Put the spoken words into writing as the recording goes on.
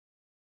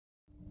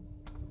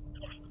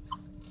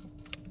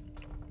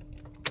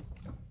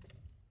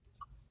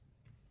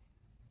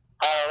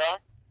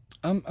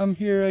I'm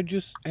here. I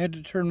just had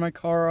to turn my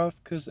car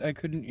off because I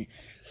couldn't.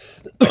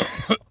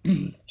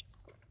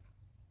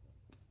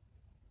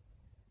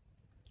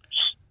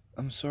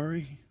 I'm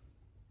sorry.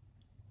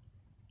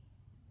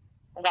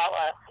 About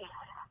what?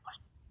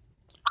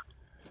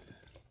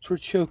 For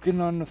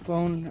choking on the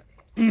phone.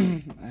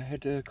 I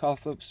had to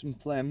cough up some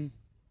phlegm.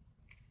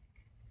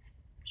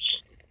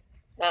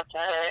 That's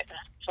alright.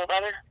 Feel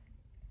better?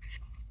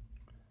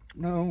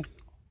 No.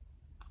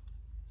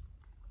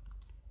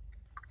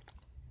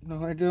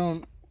 No, I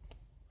don't.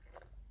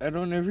 I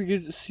don't ever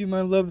get to see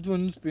my loved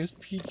ones, Miss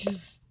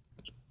Peaches.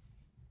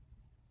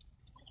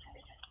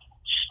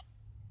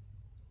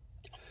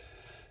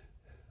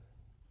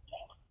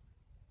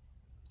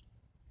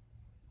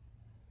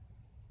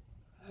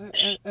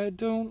 I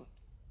don't.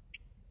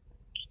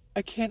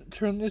 I can't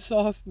turn this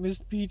off, Miss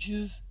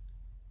Peaches.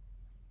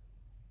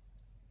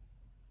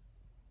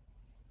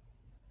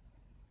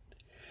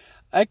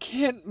 I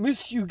can't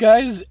miss you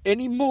guys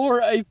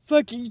anymore. I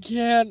fucking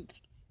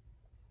can't.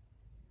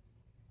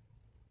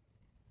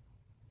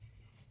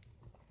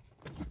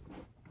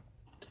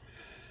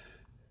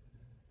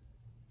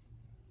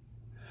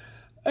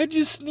 I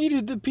just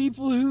needed the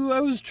people who I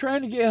was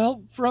trying to get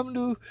help from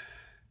to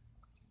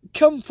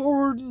come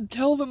forward and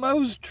tell them I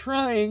was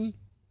trying.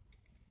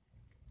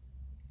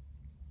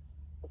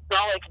 It's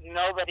not like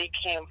nobody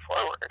came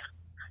forward.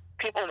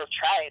 People have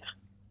tried.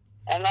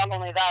 And not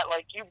only that,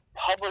 like, you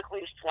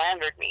publicly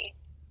slandered me.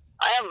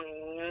 I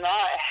am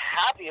not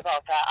happy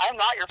about that. I'm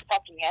not your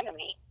fucking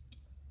enemy.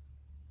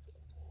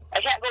 I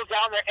can't go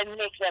down there and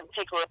make them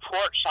take a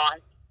report, Sean.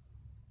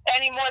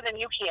 Any more than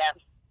you can.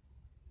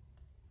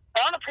 I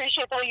don't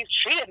appreciate the way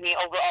you've treated me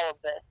over all of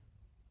this.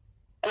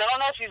 And I don't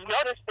know if you've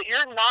noticed, but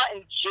you're not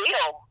in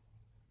jail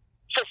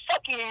for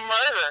fucking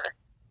murder.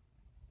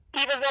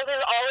 Even though they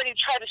already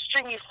tried to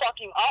string you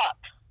fucking up.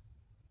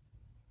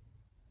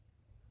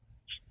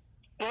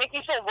 You make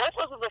me feel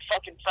worthless as a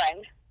fucking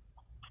friend.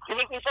 You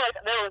make me feel like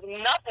there was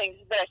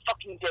nothing that I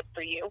fucking did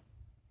for you.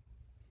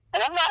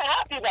 And I'm not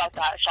happy about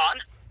that, Sean.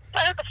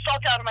 I hurt the fuck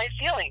out of my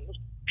feelings.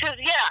 Because,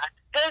 yeah,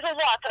 there's a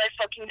lot that I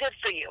fucking did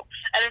for you.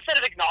 And instead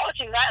of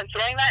acknowledging that and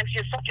throwing that into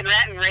your fucking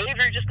rant and rave,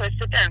 you're just going to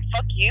sit there and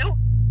fuck you?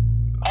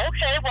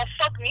 Okay, well,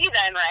 fuck me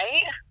then,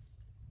 right?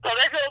 So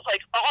there goes,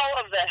 like, all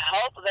of the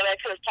help that I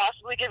could have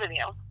possibly given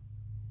you.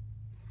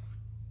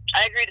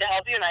 I agreed to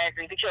help you, and I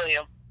agreed to kill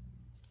you.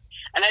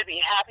 And I'd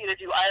be happy to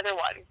do either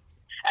one.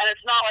 And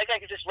it's not like I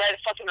could just write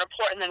a fucking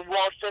report and then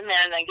waltz in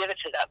there and then give it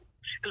to them.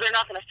 Because they're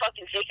not going to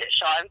fucking take it,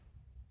 Sean.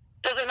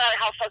 Doesn't matter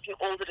how fucking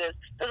old it is.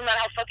 Doesn't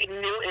matter how fucking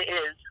new it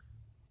is.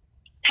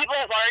 People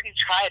have already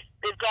tried.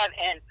 They've gone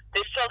in.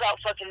 They've filled out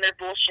fucking their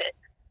bullshit.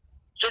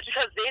 Just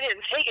because they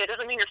didn't take it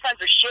doesn't mean your friends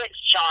are shit,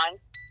 Sean.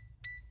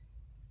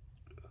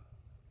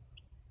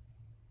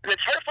 And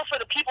it's hurtful for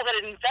the people that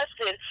have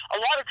invested a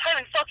lot of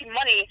time and fucking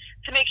money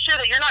to make sure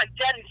that you're not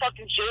dead in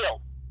fucking jail.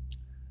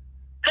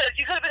 Because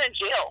you could have been in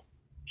jail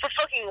for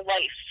fucking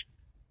life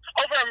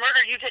over a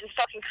murder you didn't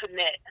fucking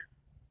commit.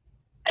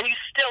 And you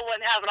still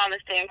wouldn't have an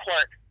honest day in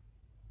court.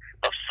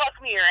 But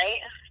fuck me, right?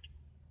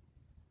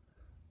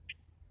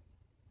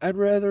 I'd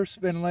rather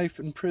spend life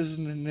in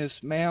prison than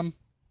this, ma'am.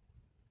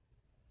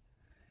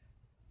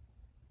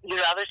 You'd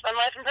rather spend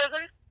life in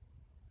prison?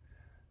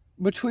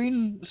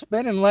 Between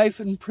spending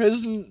life in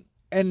prison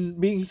and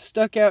being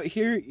stuck out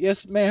here,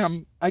 yes,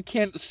 ma'am, I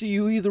can't see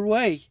you either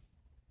way.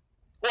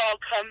 Well,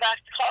 come back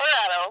to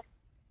Colorado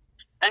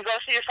and go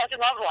see your fucking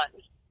loved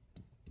ones.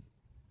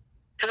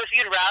 Because if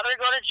you'd rather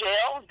go to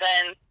jail,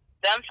 then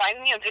them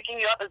finding you and picking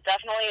you up is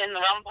definitely in the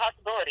realm of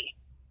possibility.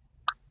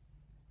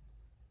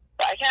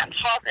 But I can't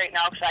talk right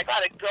now because I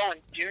gotta go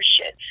and do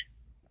shit.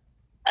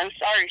 I'm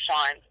sorry,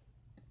 Sean.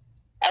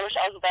 I wish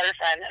I was a better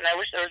friend, and I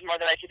wish there was more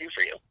that I could do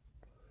for you.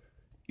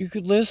 You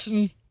could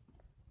listen.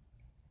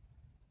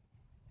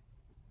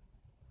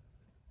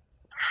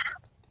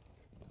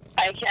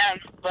 I can,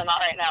 but not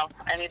right now.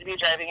 I need to be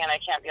driving and I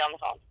can't be on the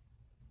phone.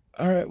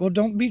 Alright, well,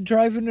 don't be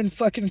driving and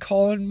fucking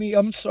calling me.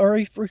 I'm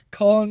sorry for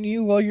calling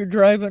you while you're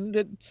driving.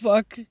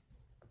 Fuck.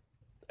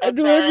 I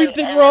do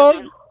everything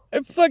wrong.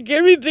 I fuck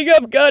everything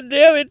up,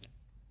 goddammit.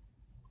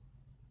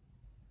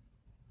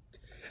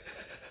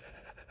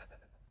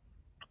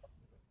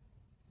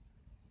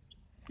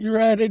 You're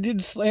right, I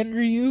did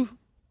slander you.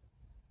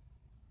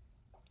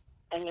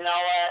 And you know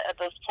what? At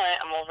this point,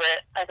 I'm over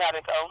it. I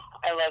gotta go.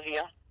 I love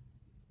you.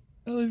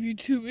 I love you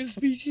too, Miss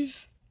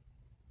Peaches.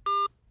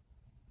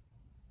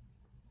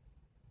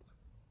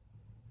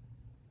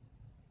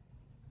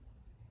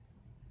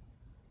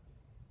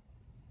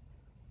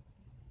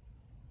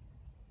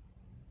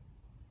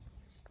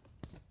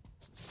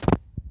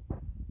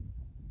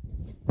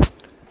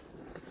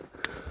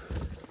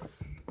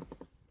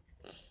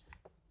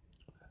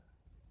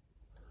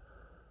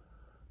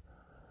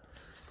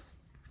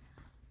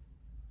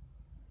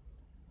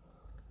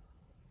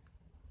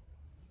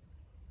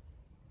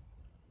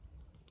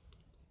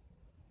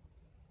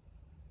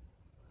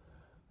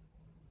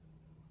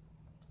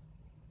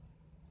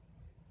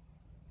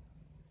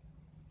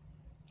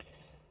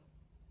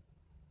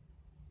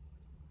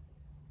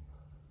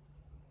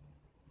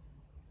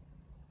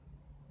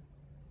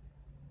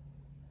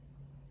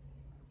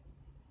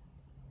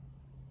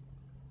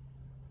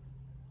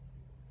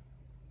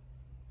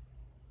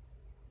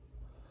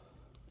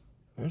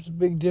 There's a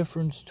big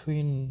difference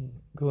between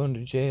going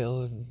to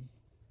jail and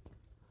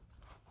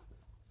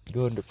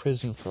going to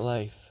prison for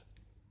life.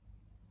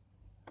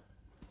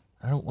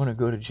 I don't want to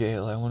go to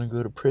jail. I want to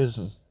go to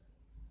prison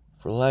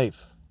for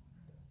life.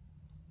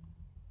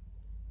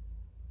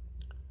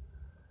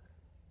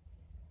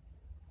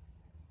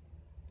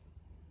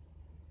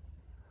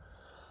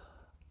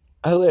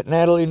 I let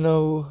Natalie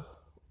know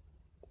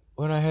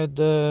when I had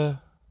the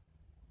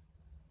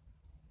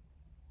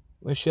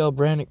Michelle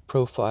Brannick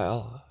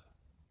profile.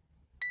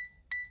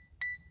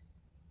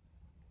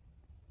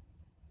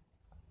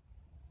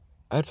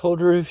 I told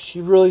her if she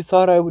really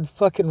thought I would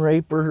fucking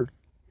rape her,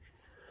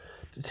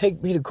 to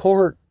take me to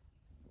court,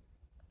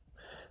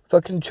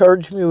 fucking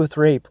charge me with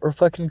rape, or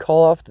fucking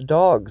call off the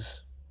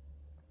dogs.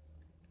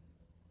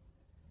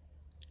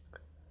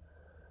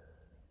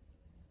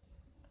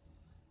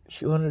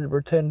 She wanted to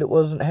pretend it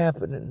wasn't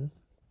happening.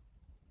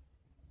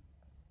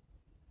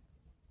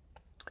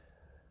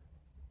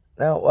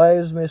 Now, why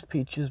is Miss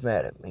Peaches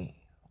mad at me?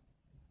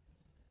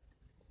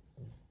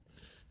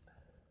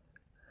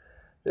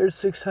 There's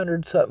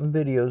 600-something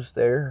videos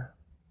there.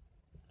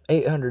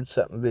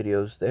 800-something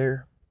videos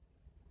there.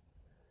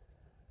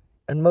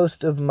 And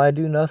most of them I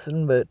do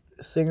nothing but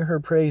sing her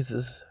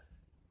praises.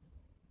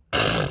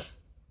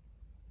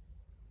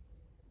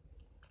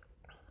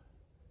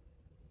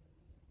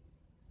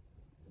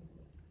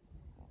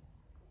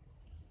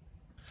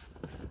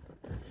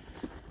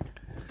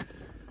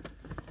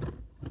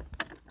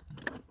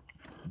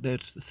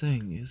 That's the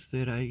thing, is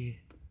that I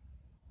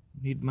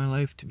need my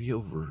life to be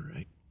over.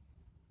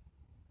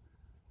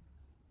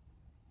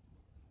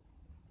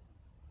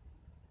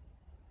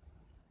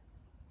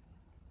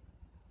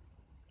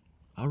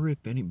 I'll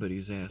rip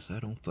anybody's ass. I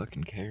don't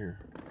fucking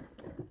care.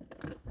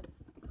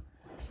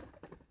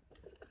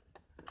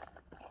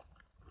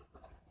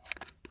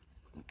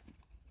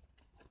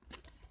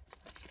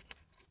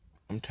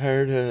 I'm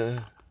tired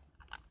of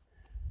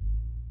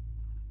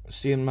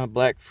seeing my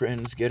black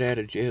friends get out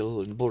of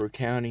jail in Boulder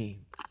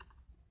County.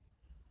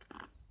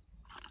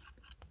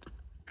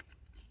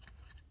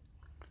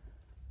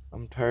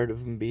 I'm tired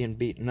of them being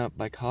beaten up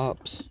by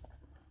cops.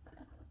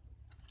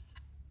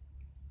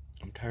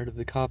 I'm tired of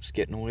the cops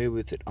getting away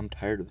with it. I'm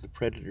tired of the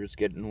predators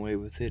getting away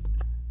with it.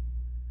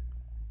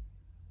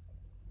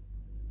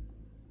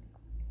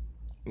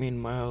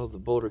 Meanwhile, the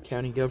Boulder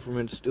County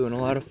government's doing a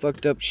lot of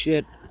fucked up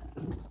shit.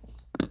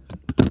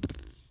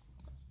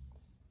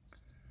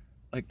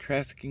 Like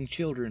trafficking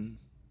children.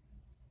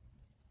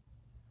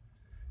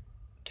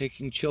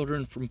 Taking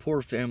children from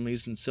poor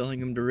families and selling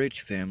them to rich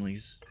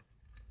families.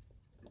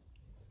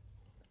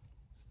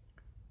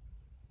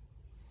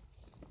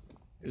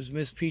 Is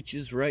Miss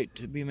Peaches right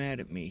to be mad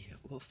at me?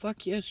 Well,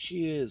 fuck yes,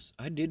 she is.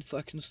 I did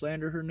fucking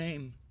slander her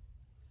name.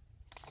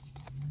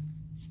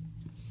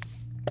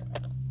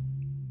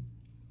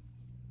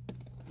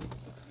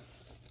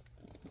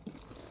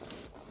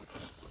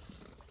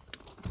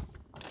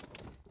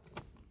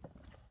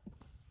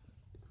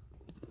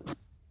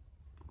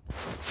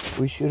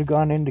 We should have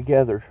gone in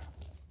together.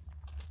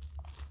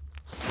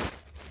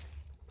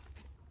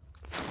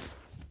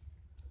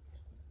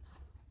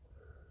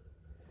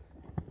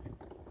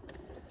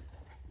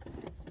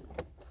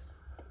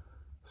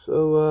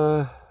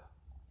 So,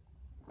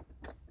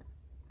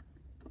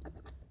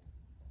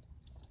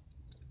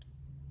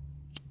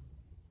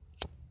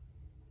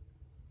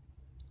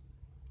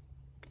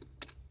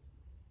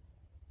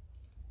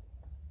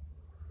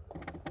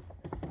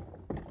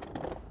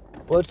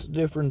 what's the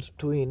difference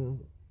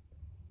between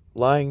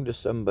lying to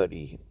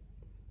somebody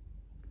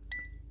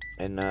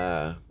and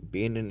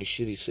being in a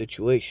shitty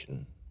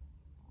situation?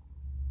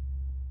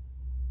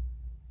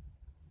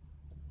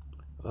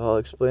 I'll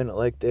explain it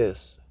like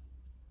this.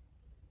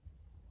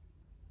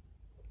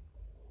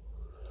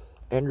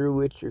 Andrew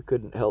Witcher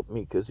couldn't help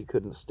me because he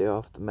couldn't stay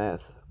off the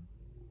meth.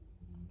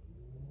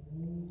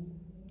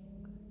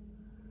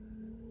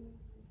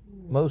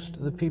 Most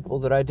of the people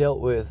that I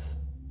dealt with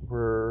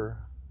were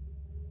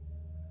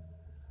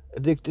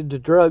addicted to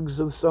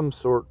drugs of some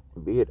sort,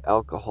 be it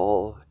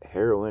alcohol,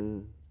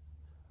 heroin,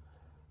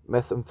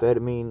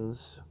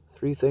 methamphetamines,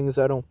 3 things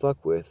I don't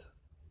fuck with.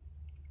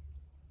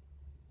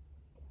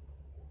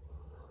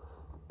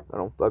 I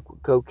don't fuck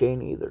with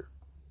cocaine either.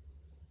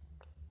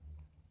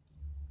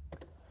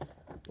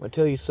 I'm gonna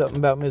tell you something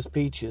about Miss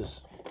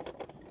Peaches.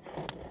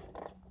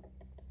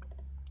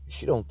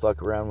 She don't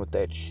fuck around with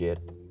that shit.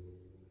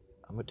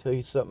 I'm gonna tell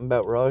you something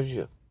about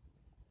Raja.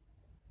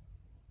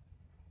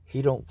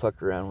 He don't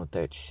fuck around with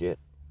that shit.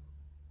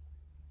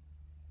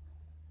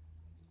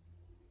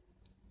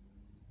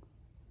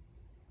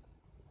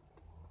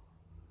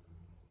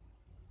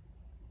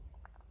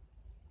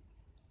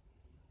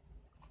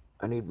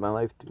 I need my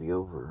life to be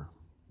over.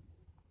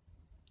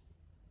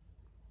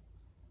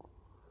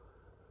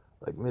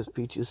 Like Miss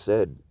Peaches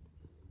said,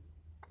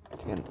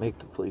 can't make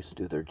the police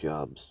do their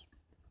jobs.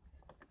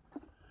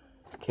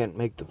 Can't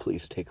make the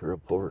police take a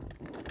report.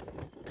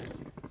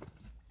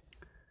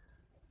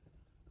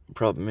 The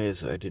problem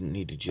is, I didn't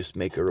need to just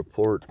make a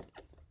report.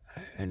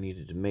 I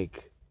needed to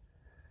make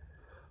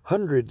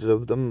hundreds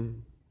of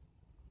them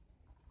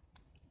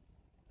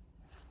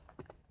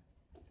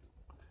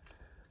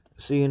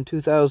See, in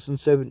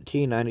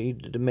 2017, I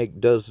needed to make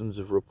dozens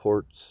of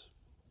reports.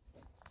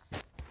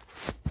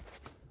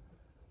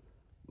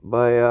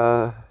 By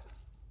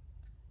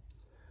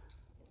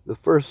the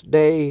first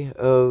day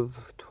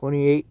of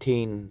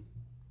 2018,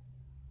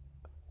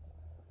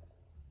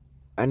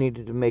 I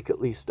needed to make at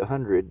least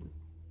 100.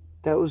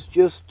 That was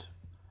just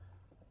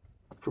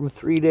from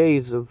 4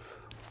 days of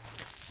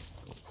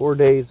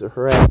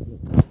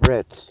harassment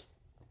threats.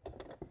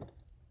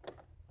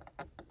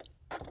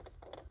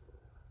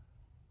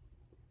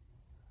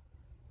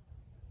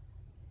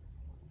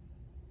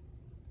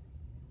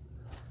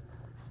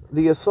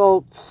 The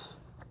assaults,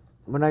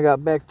 when I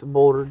got back to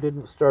Boulder,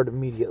 didn't start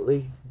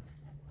immediately.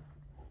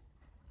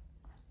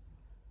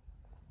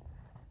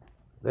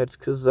 That's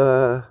because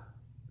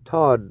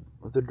Todd,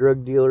 the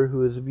drug dealer who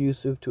was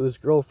abusive to his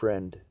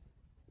girlfriend,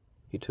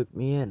 he took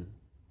me in.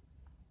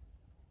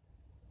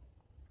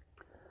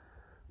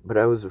 But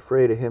I was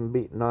afraid of him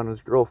beating on his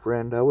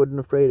girlfriend. I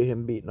wasn't afraid of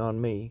him beating on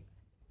me.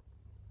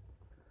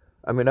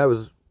 I mean, I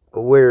was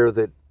aware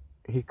that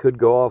he could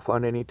go off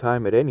on any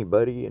time at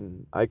anybody,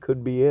 and I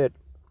could be it.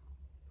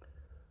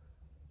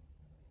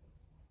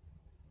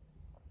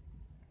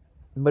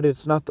 But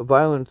it's not the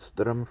violence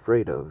that I'm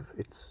afraid of.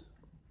 It's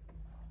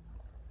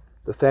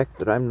the fact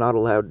that I'm not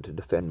allowed to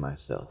defend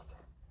myself.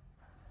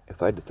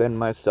 If I defend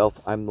myself,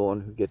 I'm the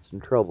one who gets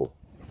in trouble.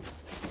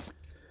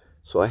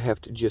 So I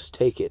have to just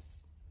take it.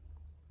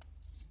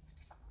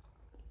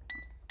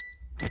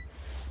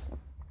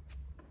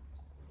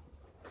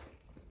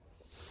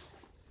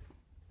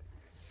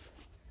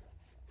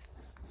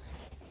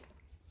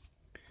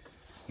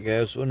 You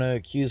guys want to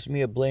accuse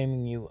me of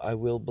blaming you, I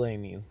will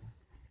blame you.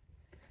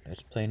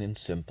 That's plain and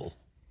simple.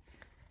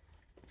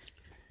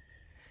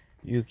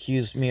 You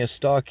accused me of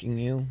stalking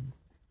you.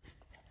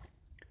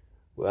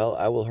 Well,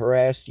 I will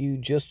harass you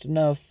just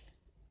enough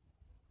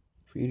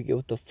for you to get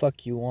what the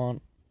fuck you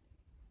want.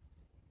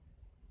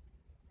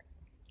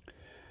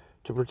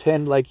 To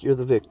pretend like you're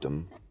the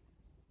victim.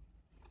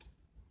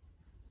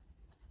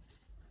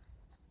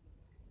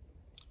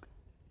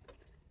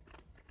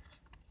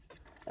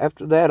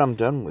 After that, I'm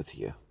done with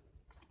you.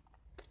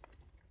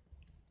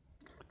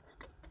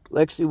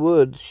 Lexi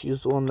Woods,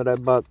 she's the one that I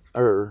bought,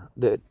 or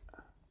that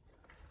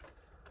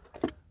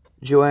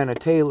Joanna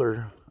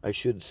Taylor, I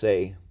should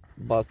say,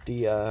 bought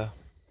the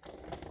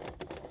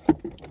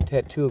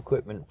tattoo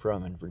equipment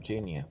from in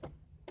Virginia.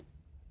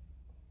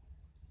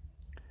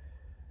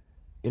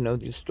 You know,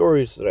 these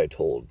stories that I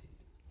told,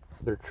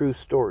 they're true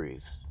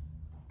stories.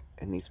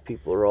 And these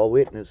people are all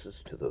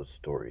witnesses to those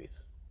stories.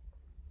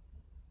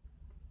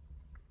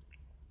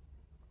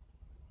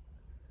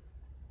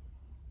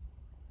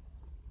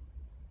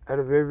 Out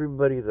of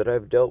everybody that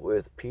I've dealt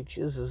with,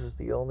 Peaches is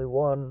the only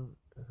one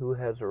who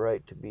has a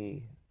right to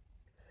be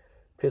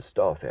pissed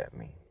off at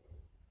me.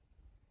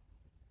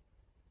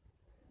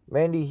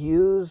 Mandy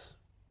Hughes?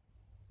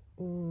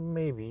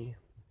 Maybe.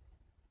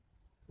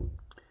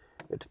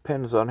 It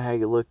depends on how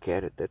you look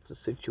at it. That's a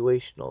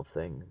situational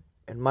thing.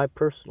 In my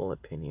personal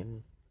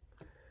opinion,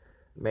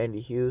 Mandy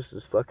Hughes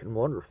is fucking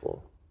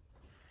wonderful.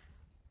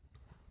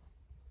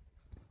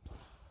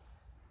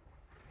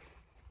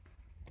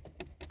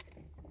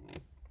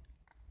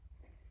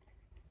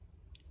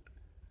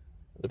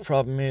 The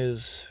problem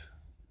is,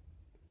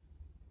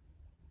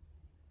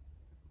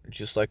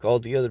 just like all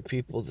the other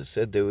people that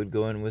said they would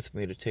go in with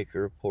me to take a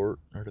report,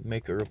 or to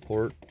make a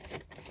report,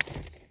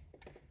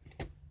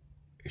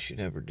 she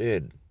never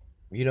did.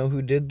 You know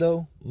who did,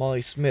 though?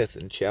 Molly Smith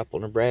in Chapel,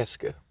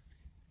 Nebraska.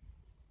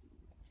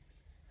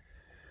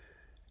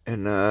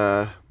 And,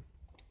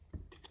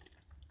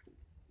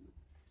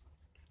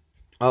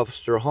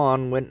 Officer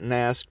Hahn went and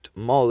asked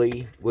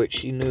Molly what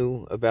she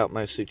knew about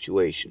my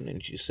situation,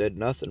 and she said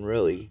nothing,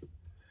 really.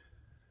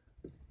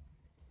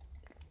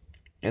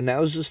 And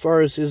that was as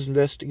far as his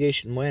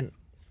investigation went.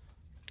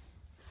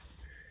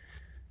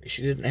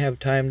 She didn't have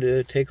time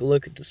to take a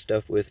look at the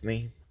stuff with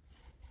me.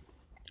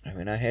 I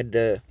mean, I had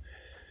to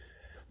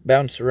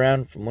bounce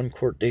around from one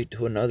court date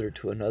to another,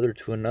 to another,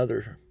 to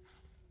another.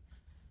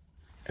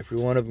 Every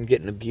one of them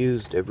getting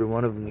abused. Every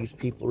one of them, these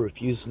people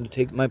refusing to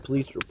take my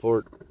police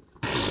report.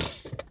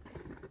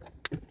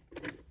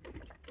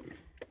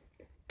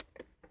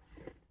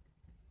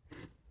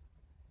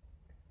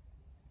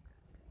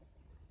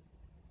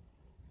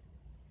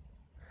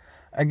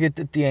 I get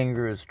that the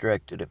anger is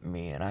directed at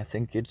me, and I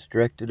think it's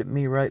directed at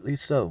me rightly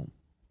so.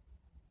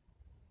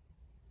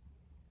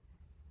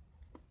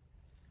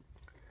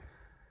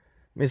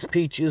 Miss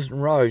Peaches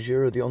and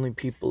Roger are the only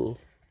people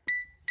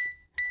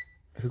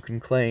who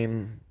can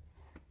claim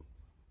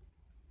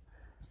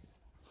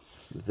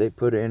that they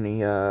put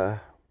any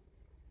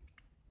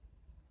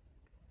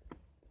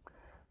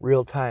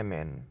real time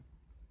in.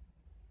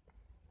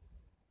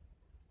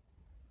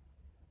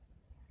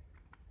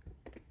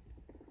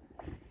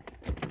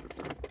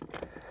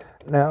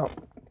 Now,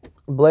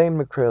 Blaine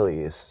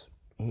McCrelius,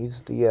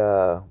 he's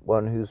the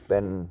one who's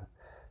been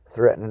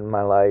threatening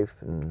my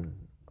life and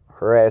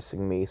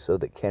harassing me so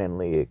that Ken and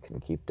Leah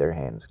can keep their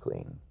hands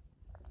clean.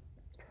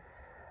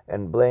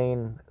 And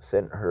Blaine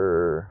sent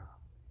her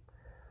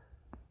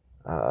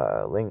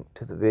link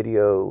to the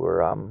video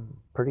where I'm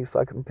pretty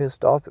fucking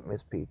pissed off at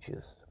Miss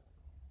Peaches.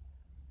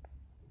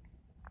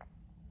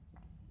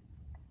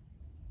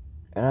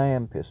 And I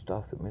am pissed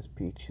off at Miss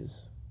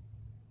Peaches.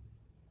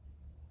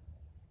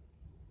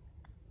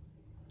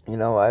 You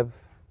know,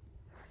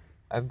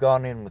 I've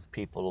gone in with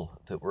people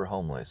that were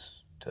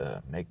homeless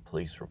to make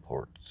police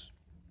reports.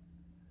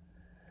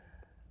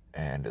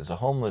 And as a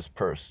homeless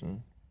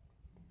person,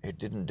 it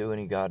didn't do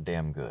any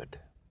goddamn good.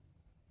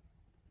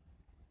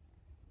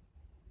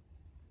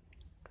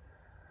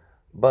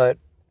 But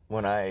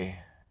when I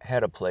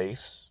had a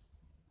place,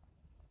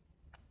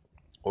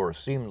 or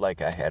seemed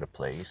like I had a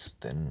place,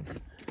 then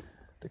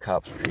the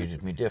cops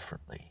treated me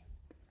differently.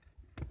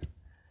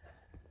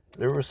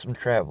 There were some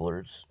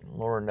travelers.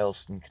 Laura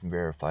Nelson can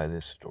verify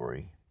this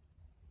story.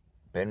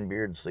 Ben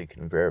Beardsley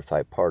can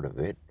verify part of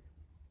it.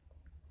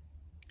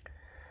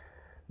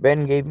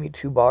 Ben gave me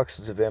 2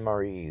 boxes of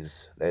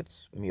MREs.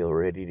 That's meal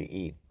ready to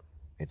eat.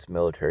 It's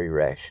military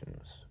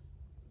rations.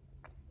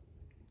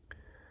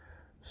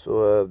 So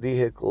a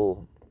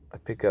vehicle, a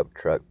pickup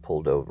truck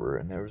pulled over,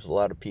 and there was a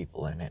lot of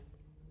people in it.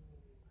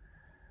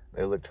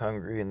 They looked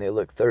hungry and they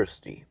looked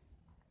thirsty.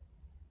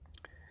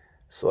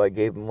 So I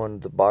gave them one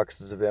of the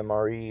boxes of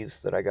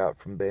MREs that I got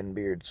from Ben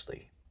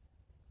Beardsley.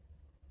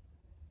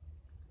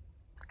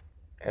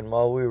 And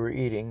while they were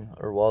eating,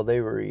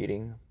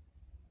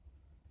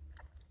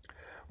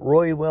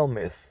 Roy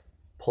Wilmuth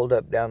pulled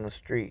up down the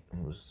street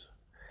and was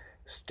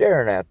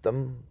staring at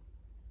them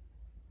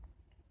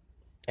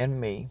and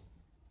me.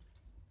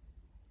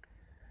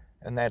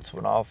 And that's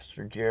when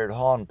Officer Jared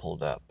Hahn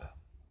pulled up.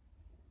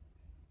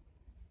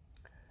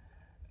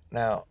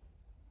 Now,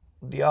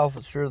 the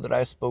officer that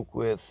I spoke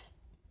with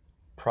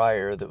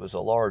prior, that was a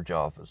large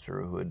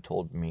officer who had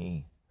told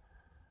me,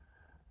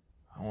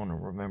 I want to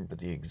remember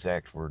the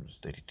exact words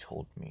that he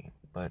told me,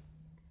 but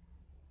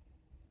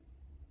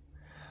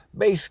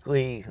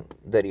basically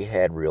that he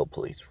had real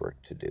police work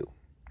to do.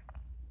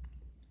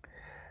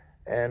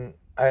 And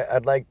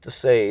I'd like to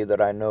say that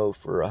I know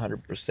for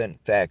 100%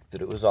 fact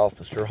that it was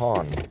Officer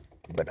Hahn,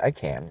 but I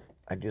can't.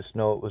 I just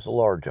know it was a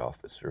large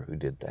officer who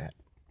did that.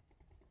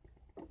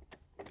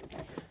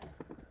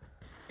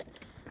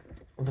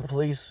 The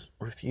police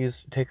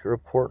refused to take a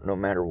report no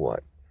matter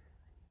what.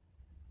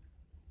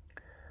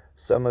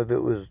 Some of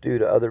it was due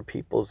to other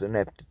people's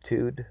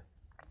ineptitude.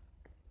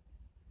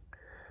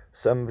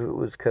 Some of it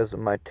was because of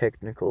my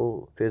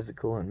technical,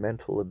 physical, and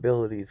mental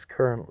abilities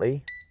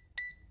currently.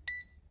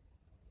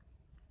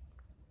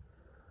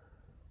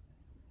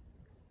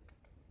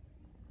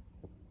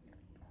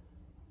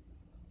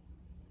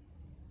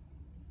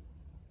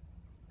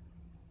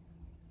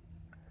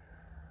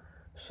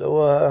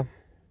 So,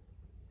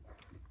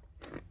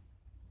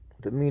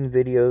 the mean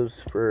videos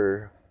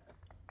for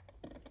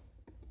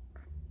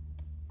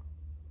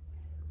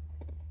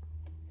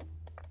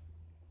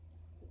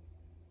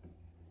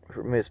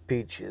Miss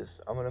Peaches,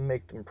 I'm going to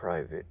make them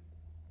private.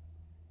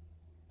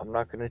 I'm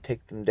not going to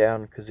take them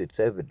down because it's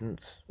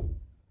evidence.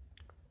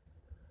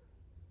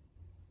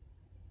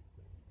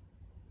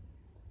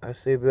 I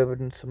save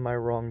evidence of my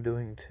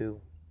wrongdoing too.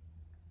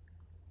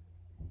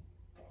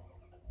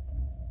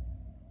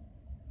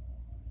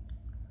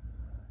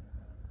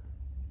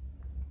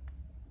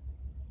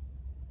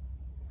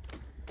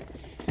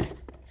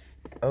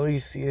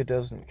 Alicia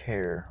doesn't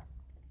care.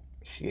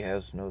 She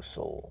has no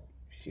soul.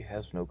 She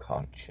has no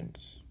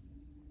conscience.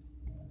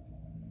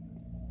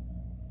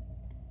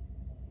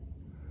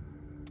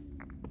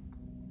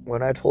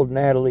 When I told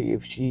Natalie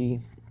if she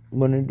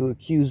wanted to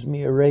accuse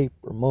me of rape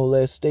or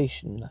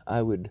molestation,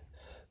 I would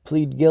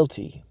plead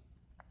guilty.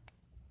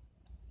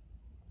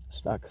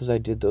 It's not because I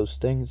did those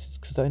things. It's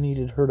because I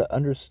needed her to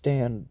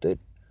understand that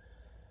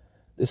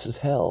this is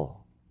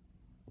hell.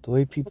 The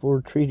way people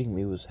were treating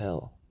me was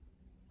hell.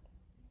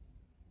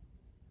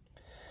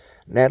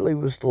 Natalie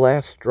was the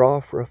last straw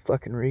for a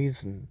fucking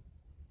reason.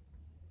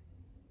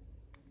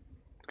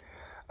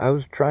 I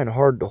was trying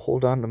hard to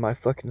hold on to my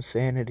fucking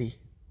sanity.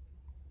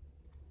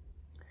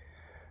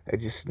 I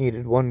just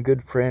needed one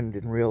good friend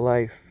in real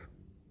life.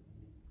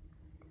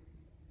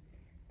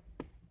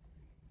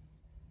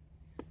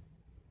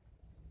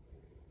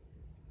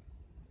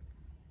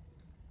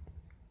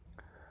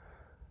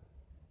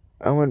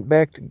 I went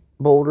back to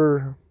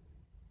Boulder.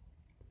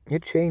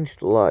 It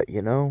changed a lot,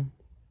 you know.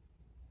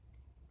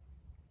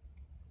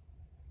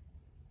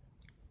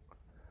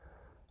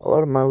 A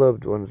lot of my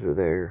loved ones are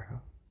there,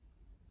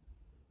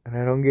 and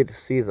I don't get to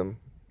see them.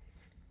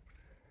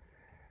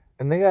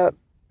 And they got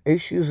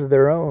issues of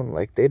their own,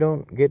 like they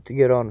don't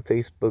get on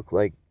Facebook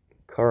like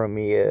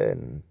Karamia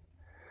and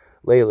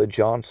Layla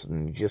Johnson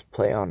and just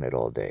play on it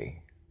all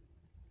day.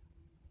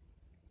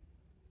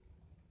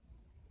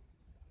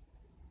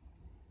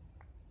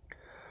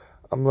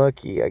 I'm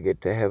lucky I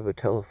get to have a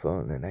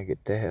telephone and I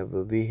get to have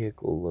a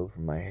vehicle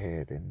over my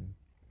head, and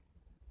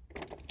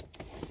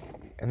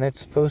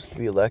that's supposed to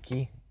be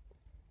lucky.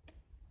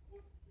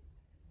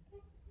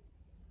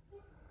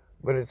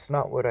 But it's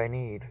not what I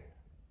need.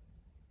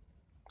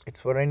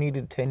 It's what I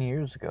needed 10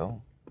 years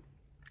ago.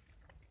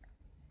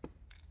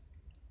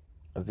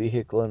 A a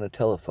vehicle and a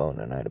telephone,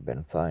 and I'd have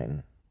been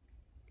fine.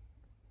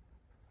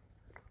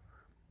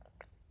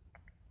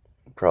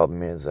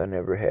 Problem is, I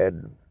never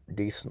had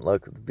decent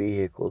luck with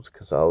vehicles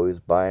because I always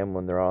buy them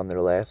when they're on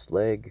their last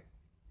leg.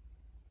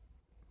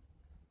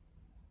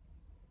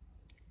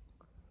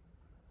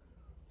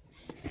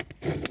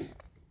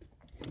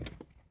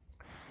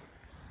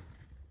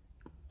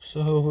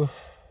 So,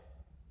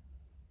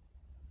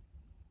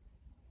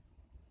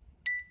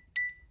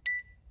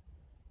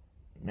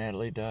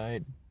 Natalie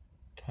died,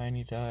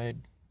 Tiny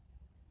died,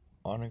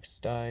 Onyx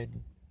died,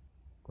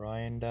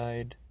 Ryan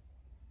died,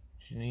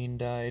 Janine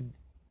died,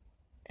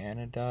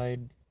 Anna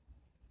died.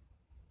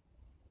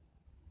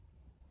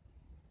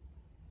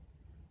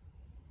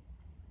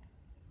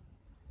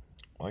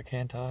 Why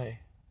can't I?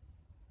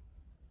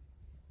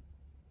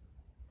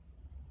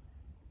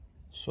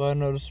 So I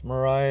noticed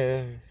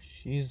Mariah,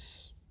 she's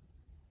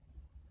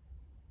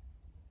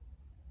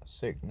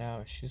sick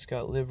now. She's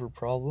got liver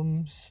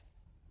problems.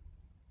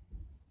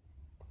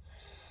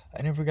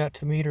 I never got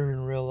to meet her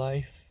in real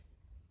life.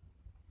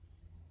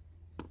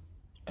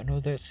 I know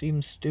that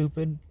seems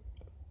stupid.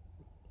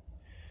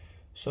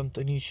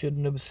 Something you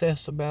shouldn't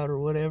obsess about or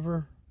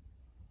whatever.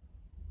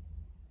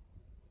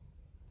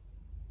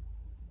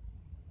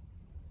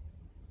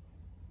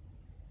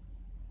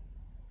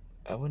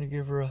 I want to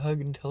give her a hug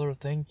and tell her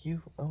thank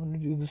you. I want to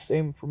do the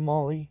same for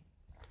Molly.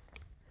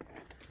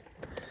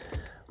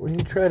 When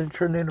you try to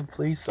turn in a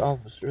police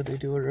officer, they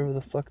do whatever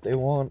the fuck they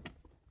want.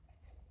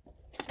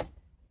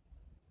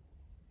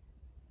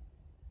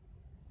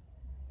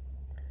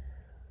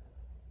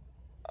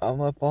 I'm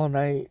up all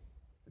night,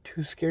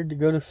 too scared to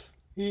go to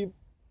sleep.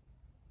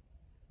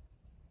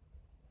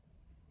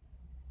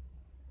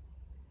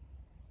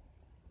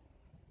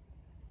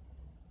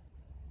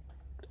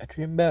 I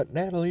dream about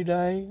Natalie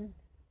dying.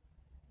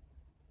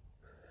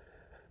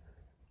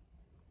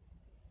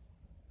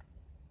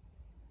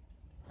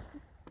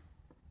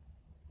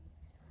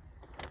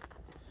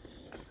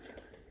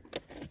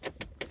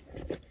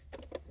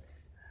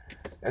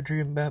 I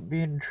dream about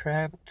being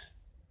trapped.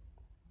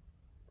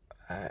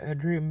 I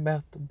dream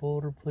about the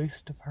Boulder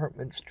Police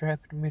Department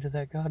strapping me to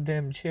that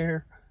goddamn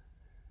chair.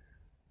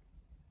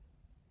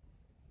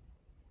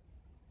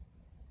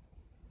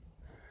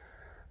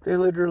 They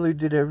literally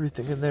did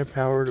everything in their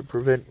power to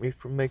prevent me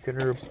from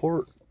making a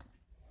report.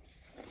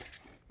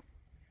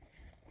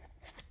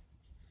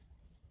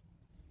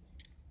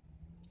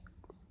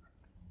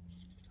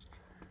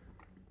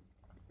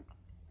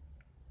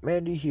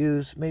 Mandy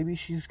Hughes, maybe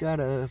she's got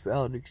a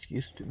valid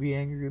excuse to be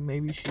angry,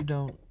 maybe she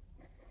don't.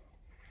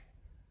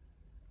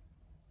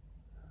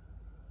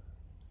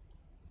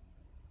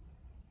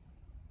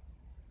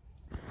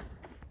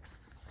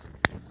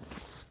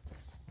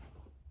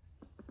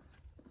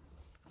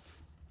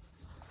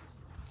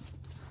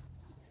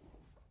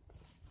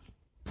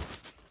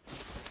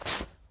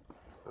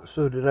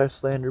 So did I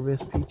slander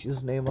Miss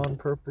Peach's name on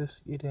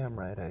purpose? You damn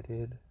right I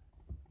did.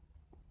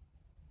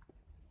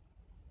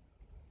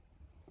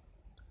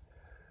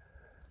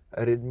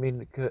 I didn't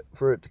mean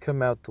for it to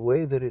come out the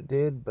way that it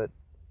did, but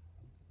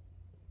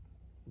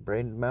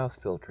brain to mouth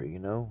filter, you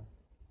know?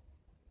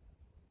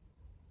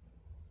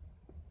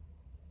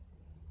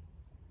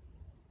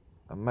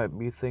 I might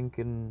be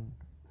thinking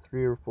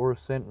 3 or 4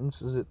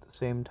 sentences at the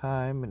same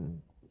time,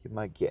 and you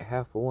might get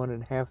half of one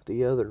and half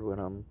the other when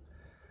I'm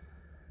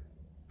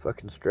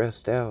fucking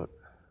stressed out.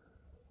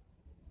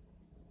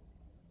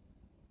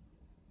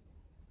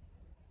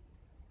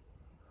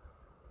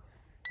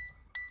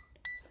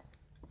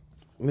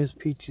 Miss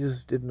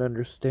Peaches didn't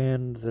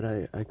understand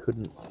that I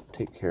couldn't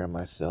take care of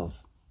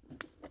myself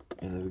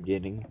in the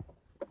beginning.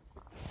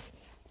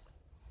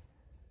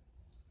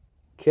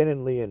 Ken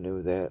and Leah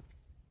knew that.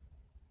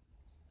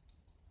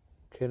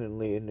 Ken and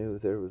Leah knew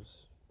there was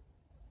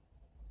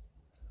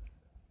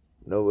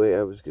no way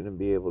I was going to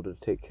be able to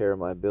take care of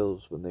my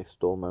bills when they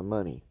stole my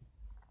money.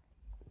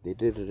 They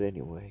did it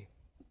anyway.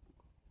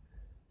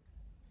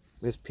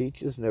 Miss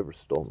Peaches never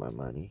stole my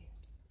money.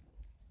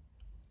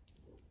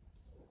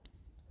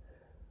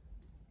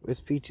 Miss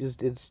Peaches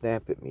did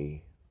snap at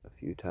me a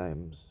few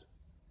times.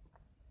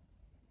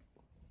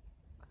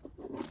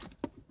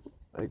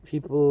 Like,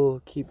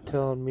 people keep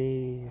telling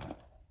me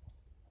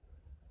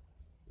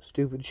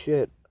stupid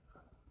shit.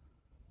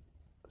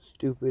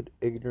 Stupid,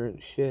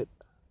 ignorant shit.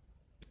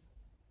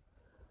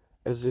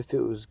 As if it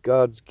was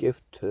God's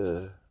gift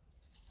to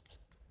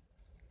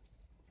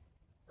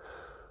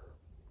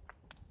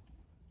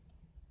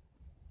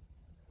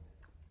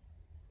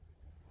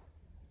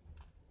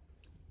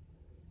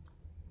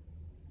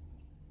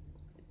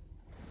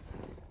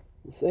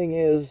the thing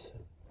is,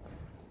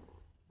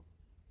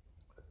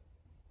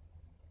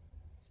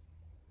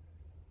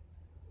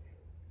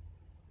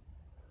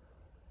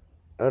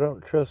 I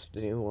don't trust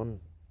anyone.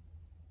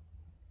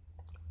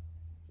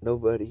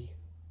 Nobody.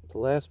 The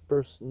last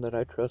person that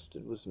I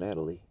trusted was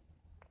Natalie.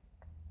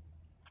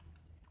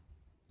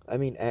 I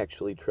mean,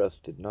 actually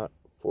trusted, not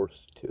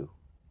forced to.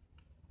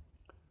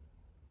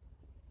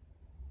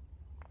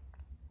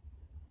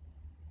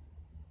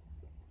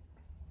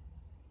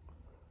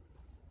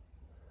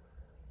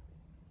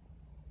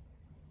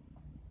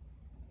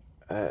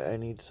 I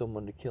need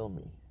someone to kill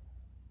me.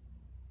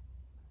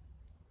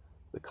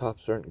 The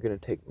cops aren't going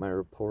to take my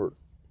report.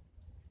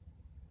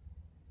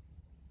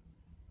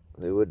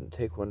 They wouldn't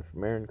take one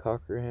from Aaron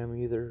Cockerham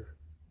either.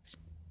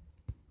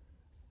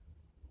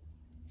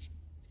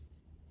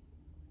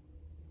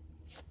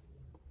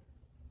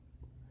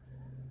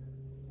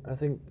 I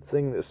think the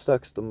thing that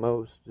sucks the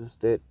most is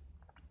that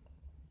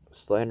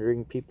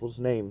slandering people's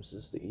names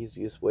is the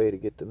easiest way to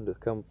get them to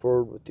come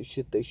forward with the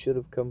shit they should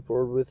have come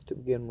forward with to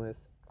begin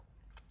with.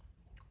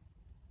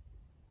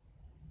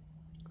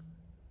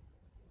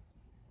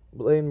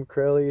 Blaine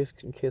McCrellies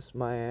can kiss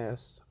my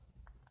ass.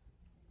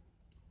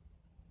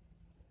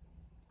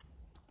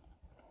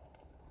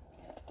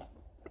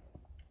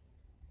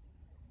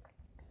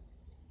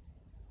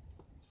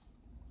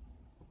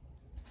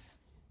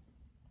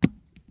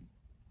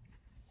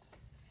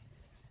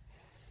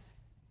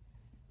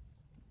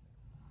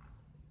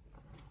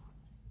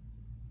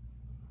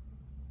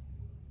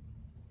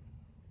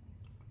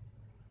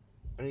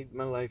 I need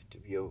my life to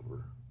be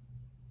over.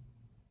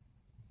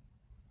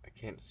 I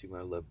can't see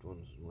my loved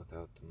ones, and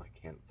without them I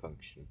can't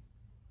function.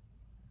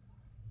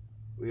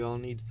 We all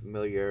need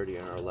familiarity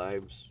in our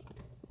lives.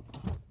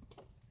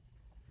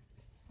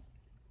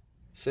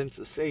 Sense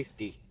of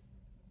safety.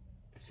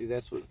 See,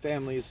 that's what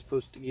family is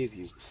supposed to give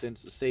you.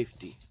 Sense of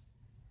safety.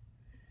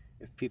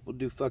 If people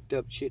do fucked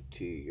up shit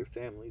to you, your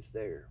family's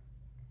there.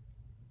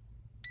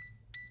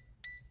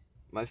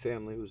 My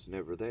family was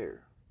never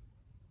there.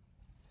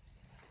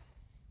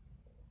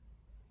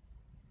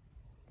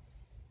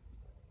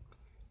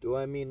 Do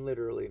I mean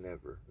literally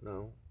never?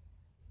 No.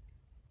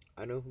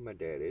 I know who my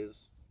dad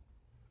is.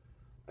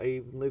 I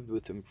even lived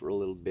with him for a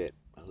little bit.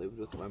 I lived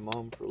with my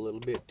mom for a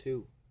little bit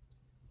too.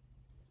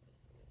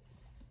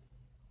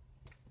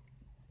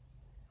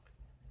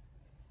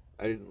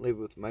 I didn't live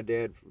with my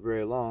dad for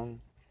very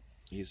long.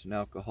 He's an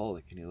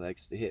alcoholic and he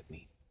likes to hit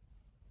me.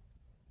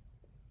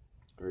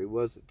 Or he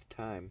was at the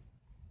time.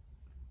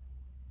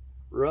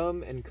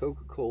 Rum and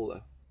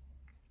Coca-Cola.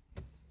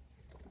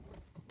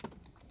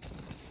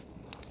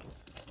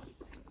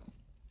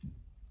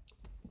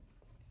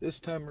 This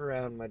time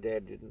around, my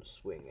dad didn't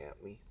swing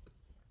at me.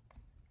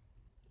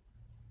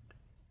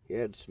 He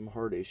had some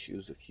heart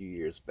issues a few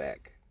years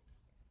back.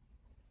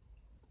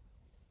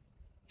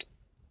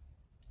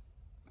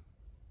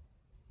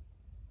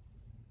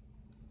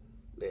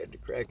 They had to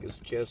crack his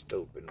chest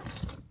open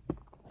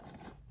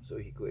so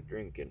he quit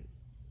drinking.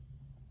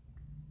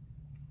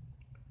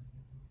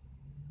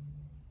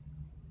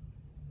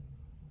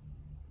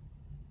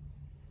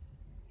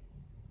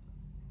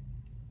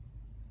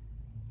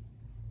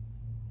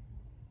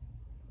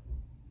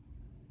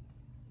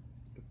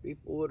 If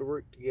people would have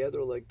worked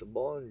together like the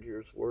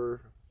Bollingers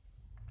were,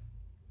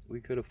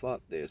 we could have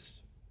fought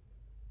this.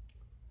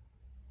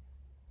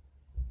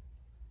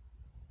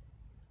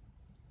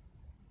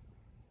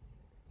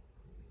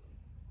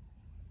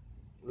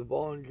 The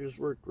Bollingers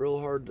worked real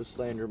hard to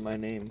slander my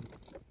name.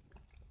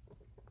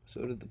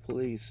 So did the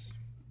police.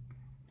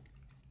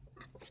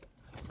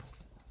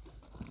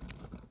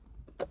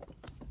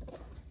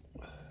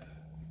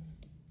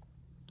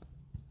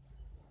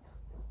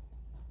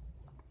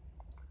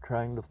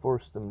 Trying to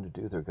force them to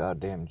do their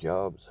goddamn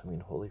jobs. I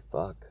mean, holy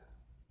fuck.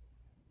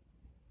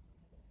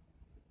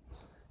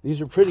 These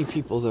are pretty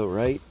people though,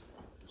 right?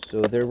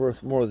 So they're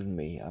worth more than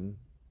me.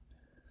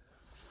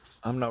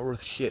 I'm not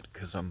worth shit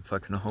because I'm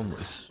fucking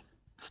homeless.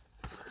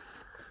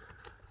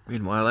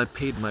 Meanwhile, I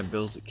paid my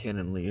bills at Ken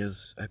and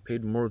Leah's. I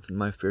paid more than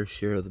my fair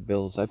share of the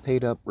bills. I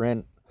paid up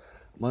rent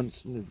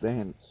months in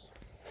advance.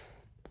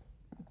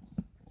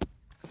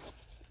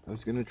 I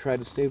was going to try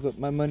to save up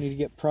my money to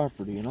get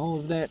property, and all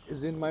of that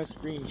is in my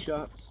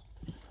screenshots.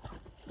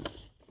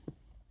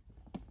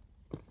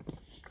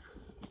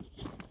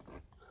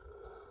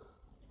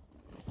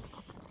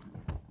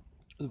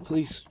 The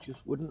police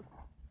just wouldn't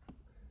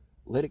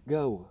let it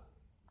go.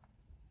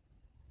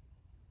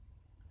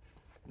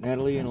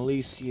 Natalie and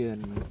Alicia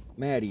and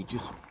Maddie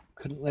just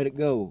couldn't let it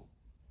go.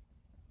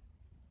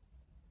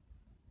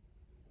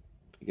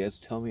 You guys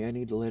tell me I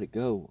need to let it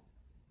go.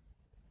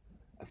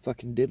 I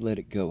fucking did let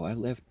it go. I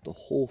left the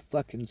whole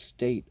fucking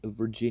state of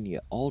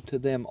Virginia, all to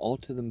them, all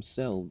to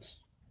themselves.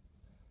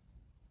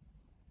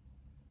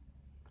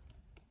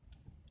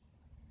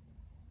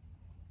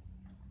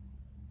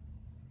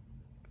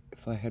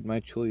 If I had my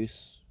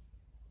choice,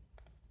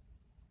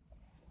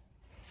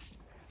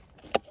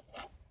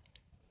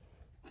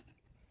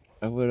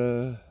 I would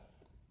have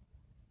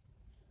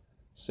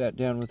sat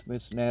down with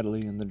Miss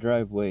Natalie in the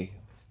driveway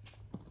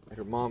at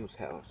her mom's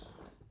house.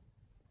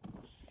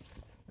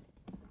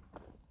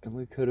 And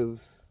we could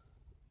have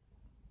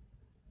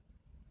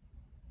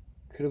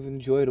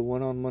enjoyed a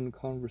one-on-one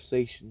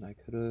conversation. I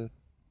could have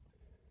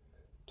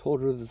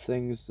told her the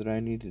things that I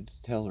needed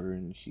to tell her,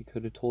 and she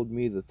could have told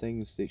me the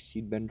things that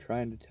she'd been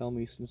trying to tell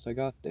me since I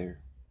got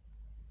there.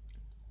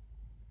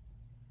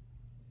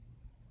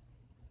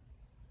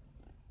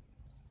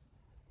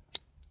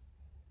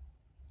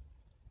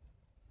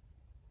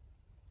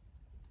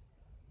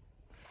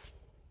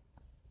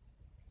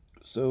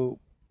 So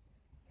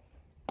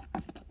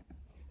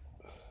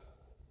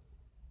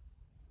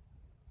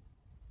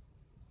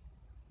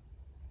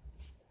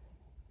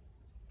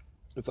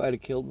If I'd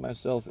have killed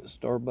myself at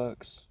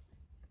Starbucks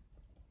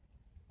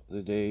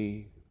the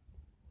day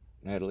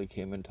Natalie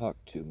came and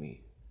talked to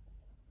me,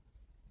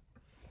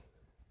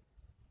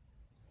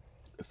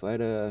 if I'd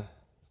have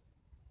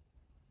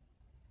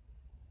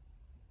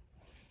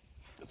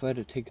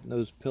taken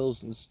those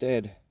pills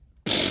instead,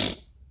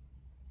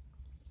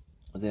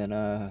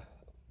 then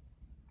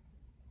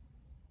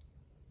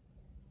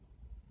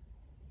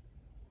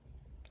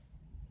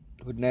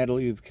would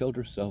Natalie have killed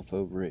herself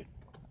over it?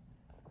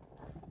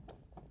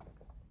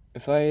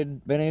 If I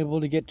had been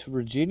able to get to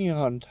Virginia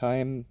on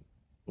time,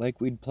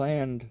 like we'd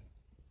planned,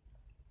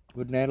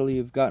 would Natalie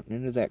have gotten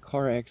into that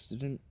car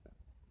accident?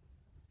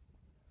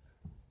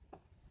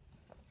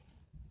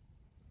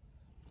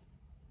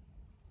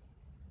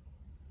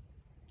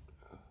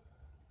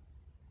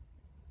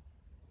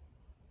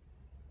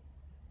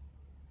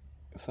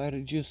 If I'd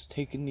have just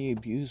taken the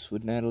abuse,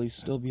 would Natalie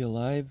still be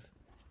alive?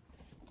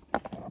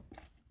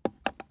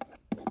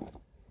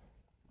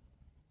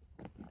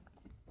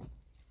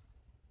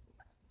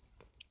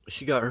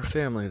 She got her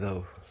family,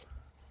 though.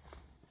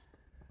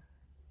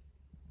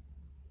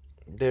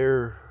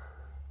 They're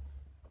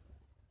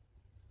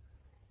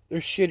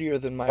shittier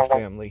than my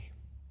family.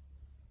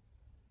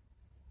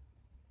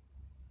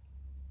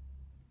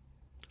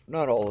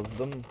 Not all of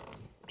them,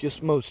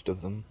 just most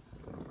of them.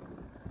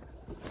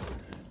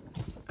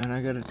 And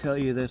I gotta tell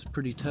you, that's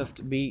pretty tough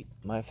to beat.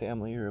 My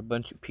family are a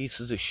bunch of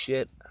pieces of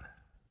shit.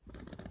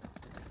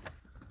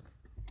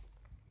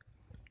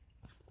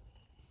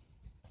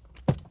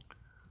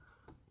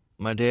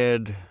 My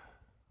dad,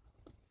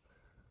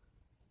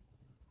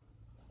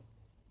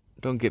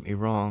 don't get me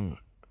wrong,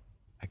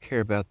 I care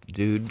about the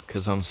dude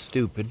because I'm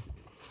stupid.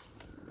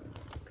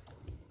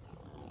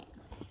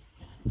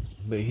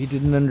 But he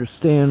didn't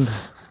understand.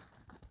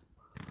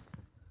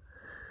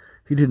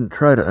 He didn't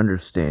try to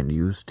understand.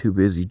 He was too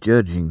busy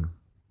judging.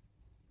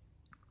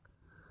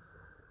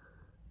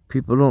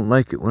 People don't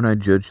like it when I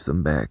judge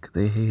them back.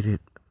 They hate it.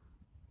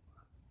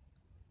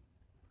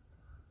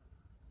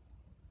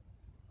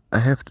 I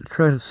have to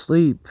try to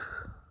sleep.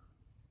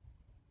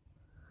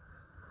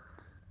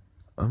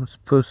 I'm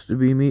supposed to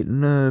be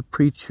meeting a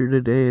preacher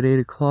today at 8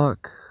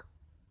 o'clock.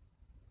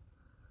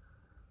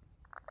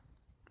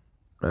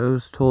 I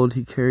was told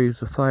he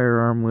carries a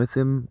firearm with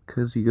him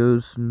because he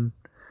goes and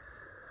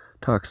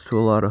talks to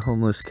a lot of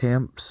homeless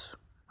camps.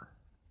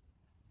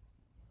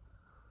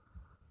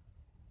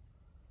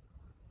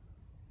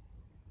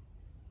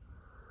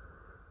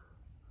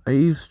 I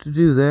used to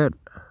do that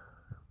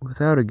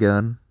without a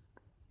gun.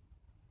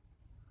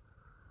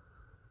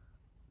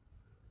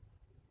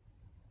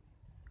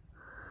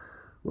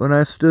 When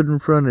I stood in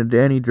front of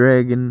Danny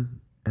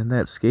Dragon and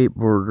that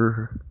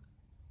skateboarder,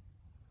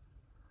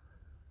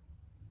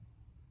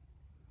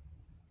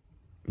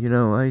 you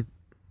know, I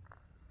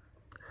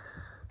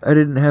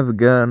didn't have a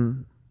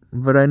gun,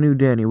 but I knew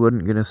Danny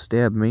wasn't gonna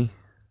stab me.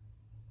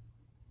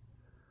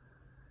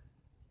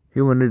 He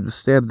wanted to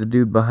stab the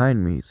dude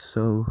behind me,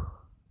 so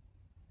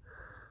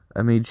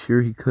I made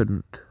sure he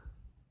couldn't.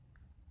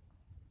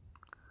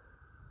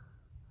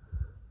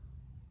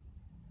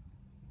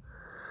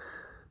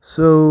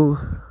 So,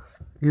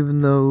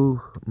 even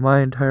though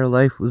my entire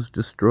life was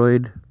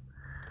destroyed,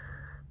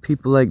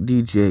 people like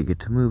DJ get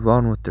to move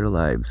on with their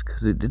lives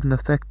because it didn't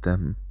affect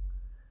them.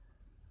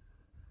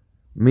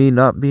 Me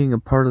not being a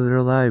part of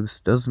their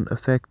lives doesn't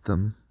affect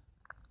them.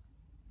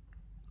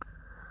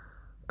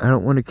 I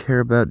don't want to care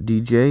about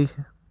DJ.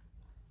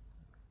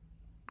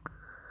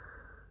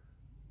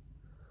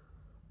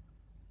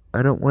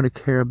 I don't want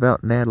to care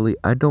about Natalie.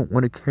 I don't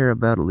want to care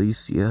about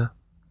Alicia.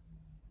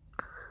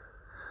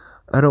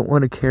 I don't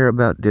want to care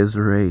about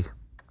Desiree.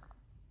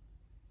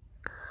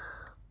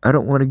 I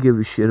don't want to give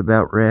a shit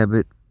about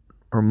Rabbit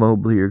or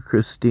Mobley or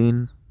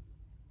Christine.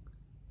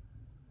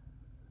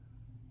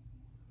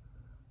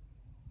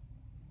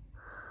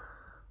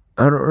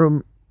 I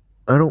don't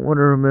want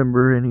to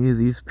remember any of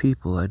these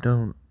people. I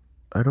don't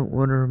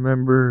want to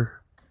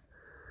remember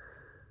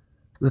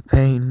the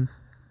pain.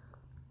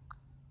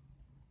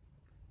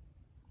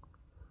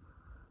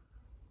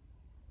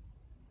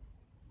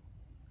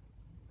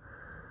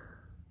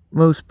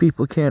 Most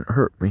people can't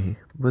hurt me,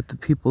 but the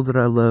people that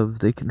I love,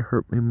 they can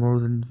hurt me more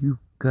than you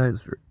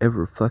guys are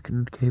ever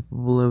fucking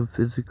capable of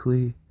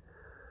physically.